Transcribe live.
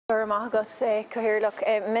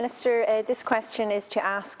Minister, this question is to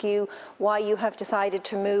ask you why you have decided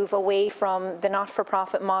to move away from the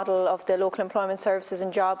not-for-profit model of the local employment services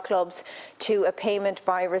and job clubs to a payment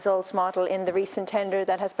by results model in the recent tender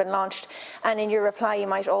that has been launched. And in your reply, you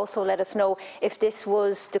might also let us know if this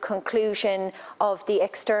was the conclusion of the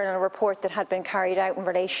external report that had been carried out in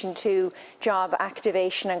relation to job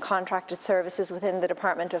activation and contracted services within the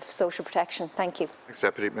Department of Social Protection. Thank you. Thanks,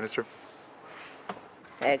 Deputy Minister.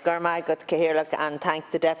 And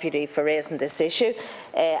thank the Deputy for raising this issue.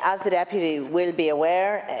 As the Deputy will be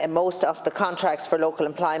aware, most of the contracts for local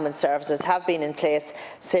employment services have been in place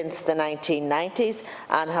since the 1990s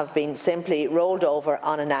and have been simply rolled over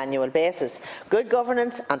on an annual basis. Good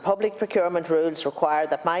governance and public procurement rules require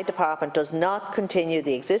that my department does not continue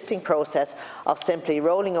the existing process of simply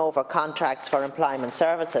rolling over contracts for employment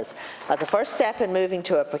services. As a first step in moving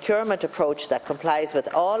to a procurement approach that complies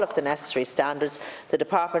with all of the necessary standards,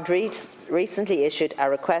 the Department recently issued a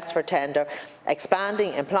request for tender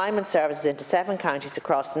expanding employment services into 7 counties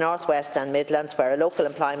across the North West and Midlands where a local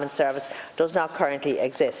employment service does not currently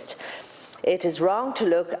exist. It is wrong to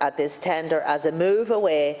look at this tender as a move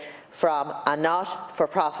away from a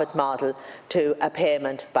not-for-profit model to a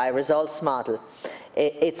payment by results model.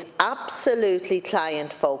 It's absolutely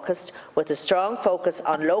client-focused, with a strong focus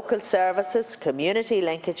on local services, community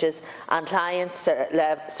linkages and client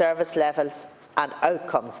service levels and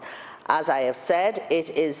outcomes. As I have said, it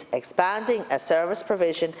is expanding a service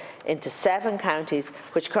provision into 7 counties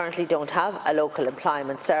which currently don't have a local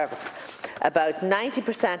employment service. About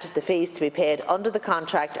 90% of the fees to be paid under the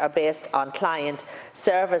contract are based on client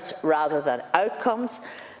service rather than outcomes.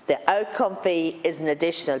 The outcome fee is an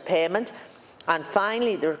additional payment. And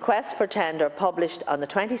finally, the request for tender published on the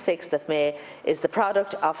 26th of May is the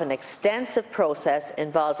product of an extensive process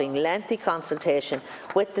involving lengthy consultation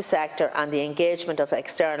with the sector and the engagement of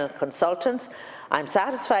external consultants. I am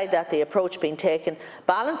satisfied that the approach being taken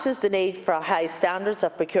balances the need for high standards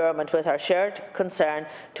of procurement with our shared concern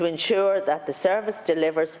to ensure that the service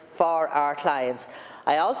delivers for our clients.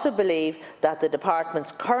 I also believe that the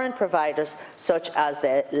Department's current providers, such as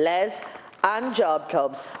the LES and job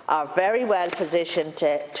clubs, are very well positioned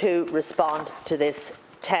to respond to this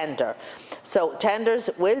tender. So tenders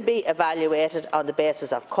will be evaluated on the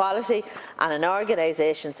basis of quality and an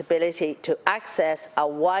organisation's ability to access a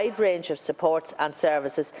wide range of supports and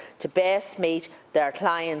services to best meet their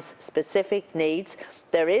clients' specific needs.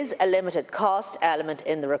 There is a limited cost element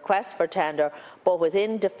in the request for tender, but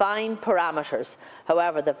within defined parameters.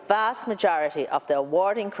 However, the vast majority of the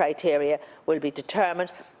awarding criteria will be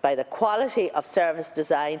determined by the quality of service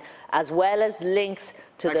design as well as links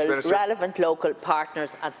to the Minister. Relevant local partners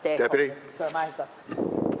and stakeholders. Deputy.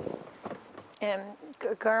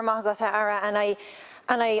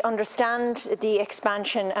 And I understand the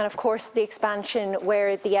expansion, and of course the expansion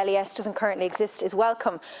where the LES doesn't currently exist is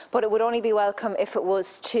welcome, but it would only be welcome if it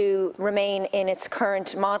was to remain in its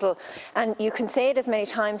current model. And you can say it as many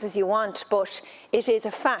times as you want, but it is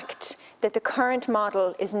a fact that the current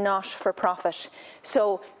model is not for profit.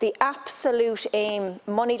 So the absolute aim,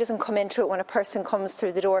 money doesn't come into it when a person comes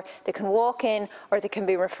through the door. They can walk in or they can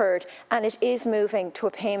be referred, and it is moving to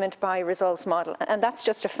a payment by results model, and that's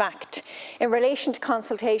just a fact. In relation to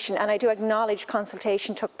consultation, and I do acknowledge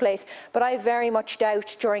consultation took place, but I very much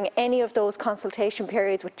doubt during any of those consultation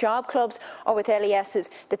periods with job clubs or with LESs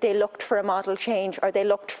that they looked for a model change or they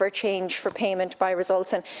looked for a change for payment by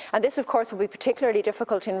results. And this, of course, will be particularly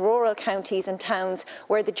difficult in rural counties and towns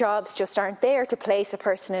where the jobs just aren't there to place a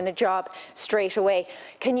person in a job straight away.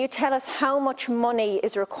 Can you tell us how much money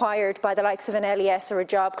is required by the likes of an LES or a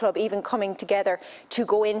job club even coming together to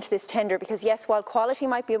go into this tender? Because yes, while quality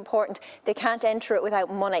might be important, they can't enter it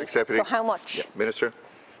without money. So how much? Yeah. Minister.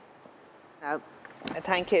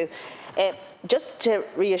 Thank you. Just to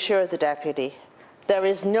reassure the Deputy, there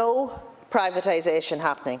is no privatisation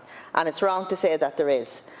happening, and it's wrong to say that there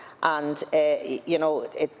is. And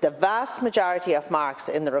the vast majority of marks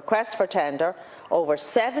in the request for tender, over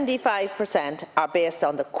 75%, are based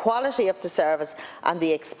on the quality of the service and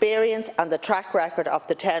the experience and the track record of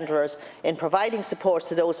the tenderers in providing support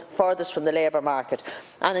to those furthest from the labour market.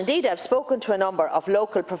 And indeed, I've spoken to a number of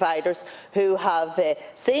local providers who have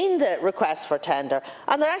seen the request for tender,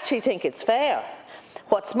 and they actually think it's fair.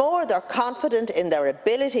 What's more, they're confident in their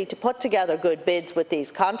ability to put together good bids with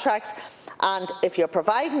these contracts. And if you're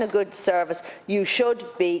providing a good service, you should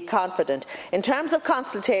be confident. In terms of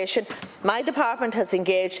consultation, my department has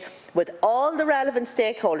engaged with all the relevant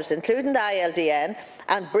stakeholders, including the ILDN,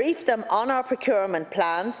 and briefed them on our procurement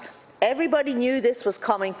plans Everybody knew this was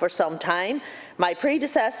coming for some time. My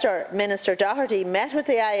predecessor, Minister Doherty, met with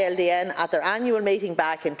the ILDN at their annual meeting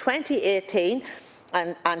back in 2018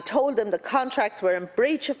 and told them the contracts were in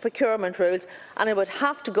breach of procurement rules and it would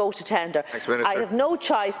have to go to tender. I have no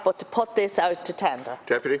choice but to put this out to tender.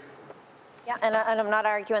 Deputy. Yeah, and I'm not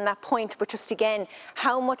arguing that point, but just again,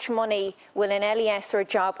 how much money will an LES or a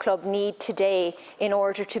job club need today in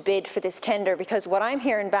order to bid for this tender? Because what I'm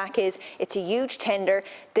hearing back is it's a huge tender.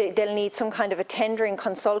 They'll need some kind of a tendering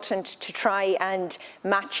consultant to try and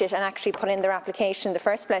match it and actually put in their application in the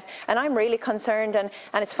first place. And I'm really concerned, and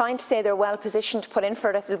it's fine to say they're well positioned to put in for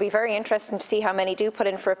it. It'll be very interesting to see how many do put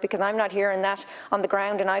in for it, because I'm not hearing that on the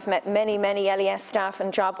ground, and I've met many LES staff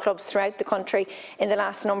and job clubs throughout the country in the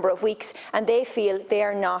last number of weeks, and they feel they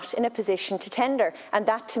are not in a position to tender, and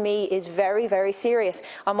that to me is very serious.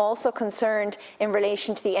 I'm also concerned in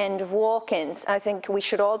relation to the end of walk-ins. I think we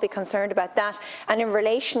should all be concerned about that, and in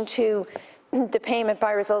relation to the payment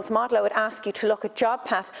by results model, I would ask you to look at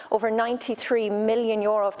JobPath. Over €93 million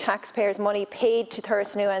of taxpayers' money paid to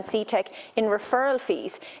Thurston and CTEC in referral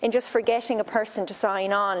fees, in just for getting a person to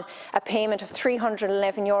sign on, a payment of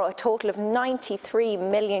 €311, a total of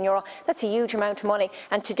 €93 million. That's a huge amount of money,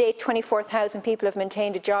 and to date 24,000 people have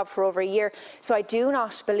maintained a job for over a year. So I do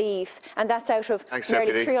not believe, and that's out of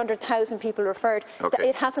nearly 300,000 people referred, that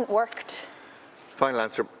it hasn't worked. Final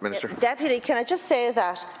answer, Minister. Deputy, can I just say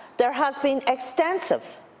that there has been extensive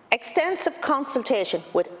consultation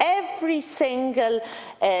with every single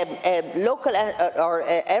local or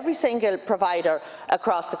every single provider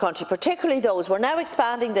across the country, particularly those. We're now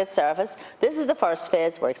expanding this service. This is the first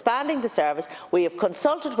phase. We're expanding the service. We have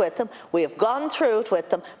consulted with them. We have gone through it with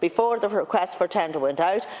them before the request for tender went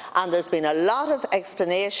out, and there's been a lot of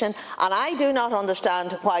explanation, and I do not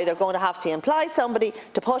understand why they're going to have to employ somebody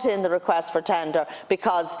to put in the request for tender,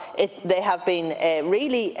 because they have been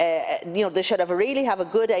really, they should really have a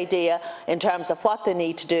good idea in terms of what they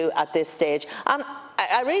need to do at this stage. And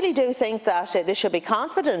I really do think that they should be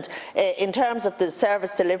confident in terms of the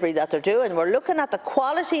service delivery that they're doing. We're looking at the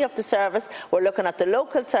quality of the service. We're looking at the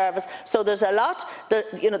local service. So there's a lot,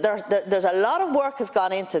 there's a lot of work has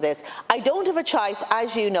gone into this. I don't have a choice,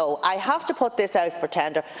 as you know. I have to put this out for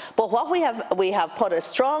tender. But what we have put a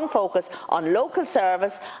strong focus on local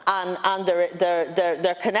service and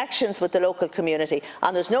their connections with the local community.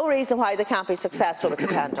 And there's no reason why they can't be successful with the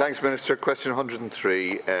tender. Thanks, Minister. Question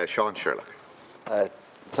 103, Sean Sherlock.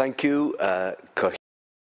 Thank you.